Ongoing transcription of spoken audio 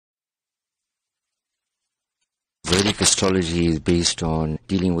Vedic astrology is based on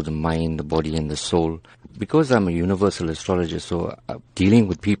dealing with the mind, the body and the soul. Because I'm a universal astrologer, so dealing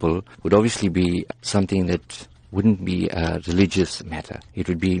with people would obviously be something that wouldn't be a religious matter. It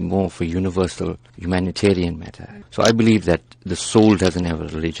would be more of a universal humanitarian matter. So I believe that the soul doesn't have a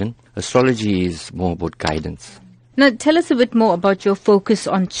religion. Astrology is more about guidance. Now, tell us a bit more about your focus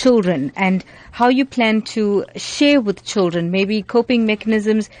on children and how you plan to share with children, maybe coping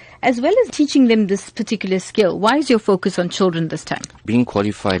mechanisms, as well as teaching them this particular skill. Why is your focus on children this time? Being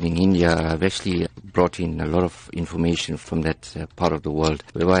qualified in India, I've actually brought in a lot of information from that part of the world,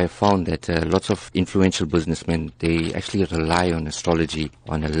 where I found that lots of influential businessmen, they actually rely on astrology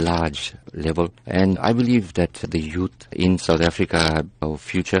on a large level. And I believe that the youth in South Africa are our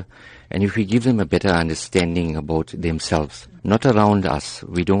future. And if we give them a better understanding about themselves, not around us,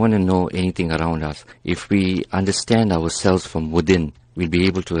 we don't want to know anything around us. If we understand ourselves from within, we'll be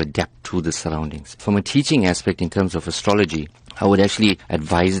able to adapt to the surroundings. From a teaching aspect in terms of astrology, I would actually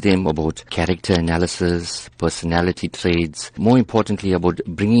advise them about character analysis, personality traits, more importantly about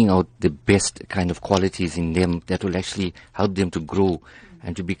bringing out the best kind of qualities in them that will actually help them to grow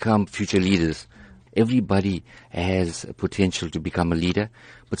and to become future leaders. Everybody has potential to become a leader,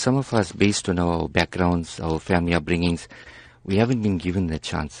 but some of us, based on our backgrounds, our family upbringings, we haven't been given that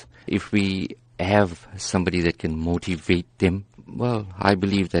chance. If we have somebody that can motivate them, well, I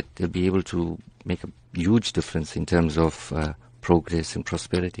believe that they'll be able to make a huge difference in terms of progress and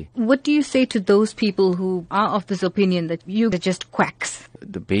prosperity. What do you say to those people who are of this opinion that you are just quacks?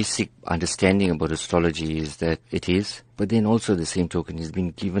 The basic understanding about astrology is that it is, but then also the same token has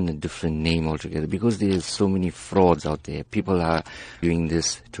been given a different name altogether because there's so many frauds out there. People are doing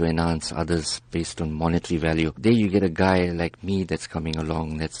this to enhance others based on monetary value. There you get a guy like me that's coming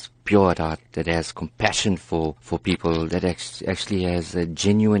along, that's pure at heart, that has compassion for people, that actually has a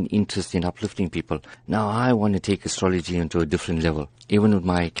genuine interest in uplifting people. Now I want to take astrology into a different level. Even with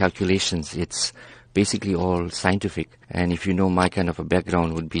my calculations, it's basically all scientific. And if you know, my kind of a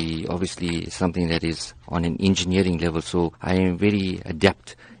background would be obviously something that is on an engineering level. So I am very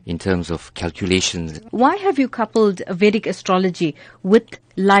adept in terms of calculations. Why have you coupled Vedic astrology with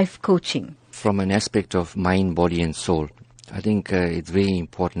life coaching? From an aspect of mind, body and soul, I think it's very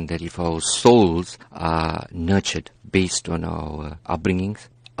important that if our souls are nurtured based on our upbringings,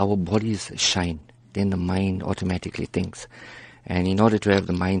 our bodies shine. Then the mind automatically thinks. And in order to have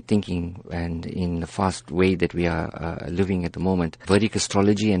the mind thinking and in the fast way that we are living at the moment, Vedic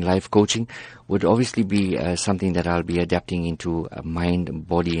astrology and life coaching would obviously be something that I'll be adapting into a mind,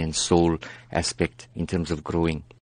 body and soul aspect in terms of growing.